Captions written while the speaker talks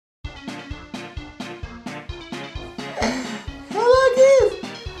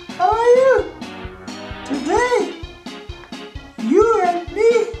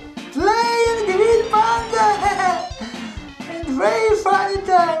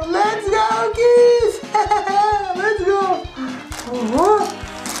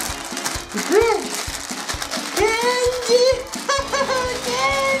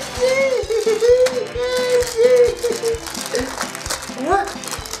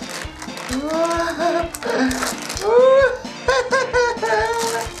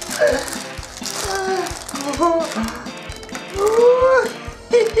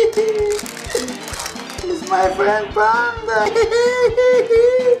It's my friend Panda.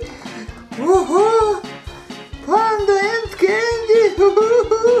 Panda and Candy.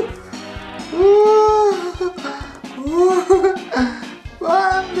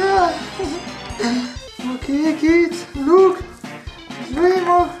 Panda. Okay, kids, look. Three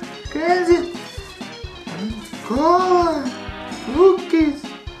more candy and color. Look, kids.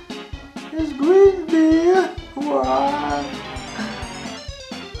 It's green beer. 1,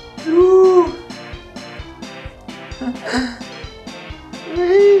 2,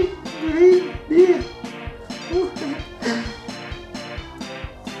 3 green beer.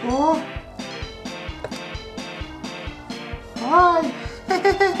 4, 5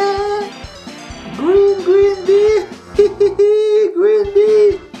 green beer. Green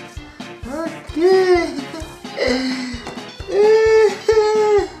beer. Okay.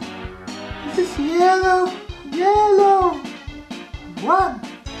 This is yellow. 1,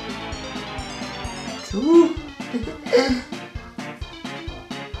 2,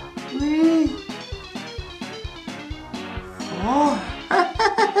 3, 4,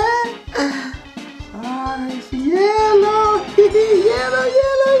 5. Yellow.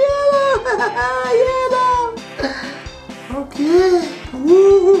 Yellow. Okay.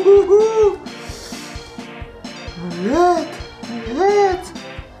 Red.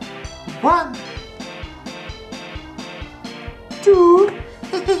 1, 2,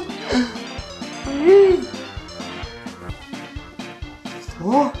 3,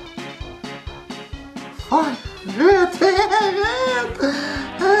 4, 5. Red.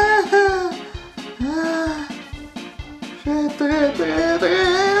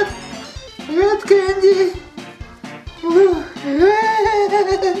 Red candy. Blue. Red.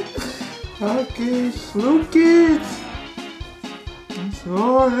 Okay, look it. It's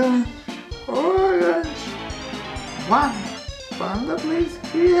orange. 1. Panda, please.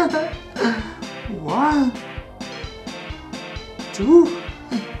 Here. 1, 2,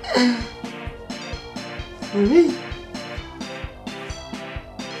 3,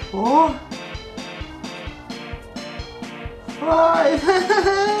 4, 5.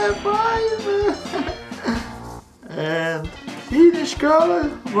 5. And finish color.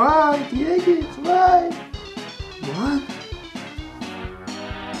 White. Yeah, kids, white. 1,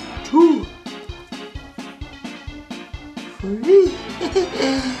 2, 3,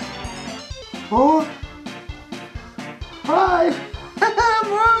 4, 5.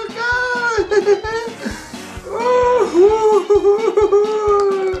 More colors.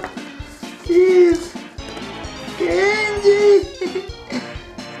 Kids, candy.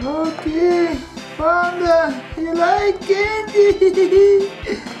 Okay, Panda, you like candy?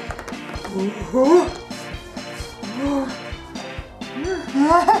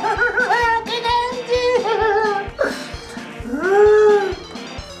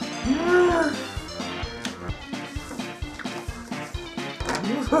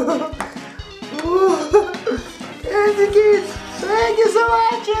 Candy, kids, thank you so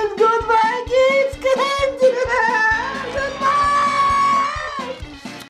much and goodbye, kids. Candy.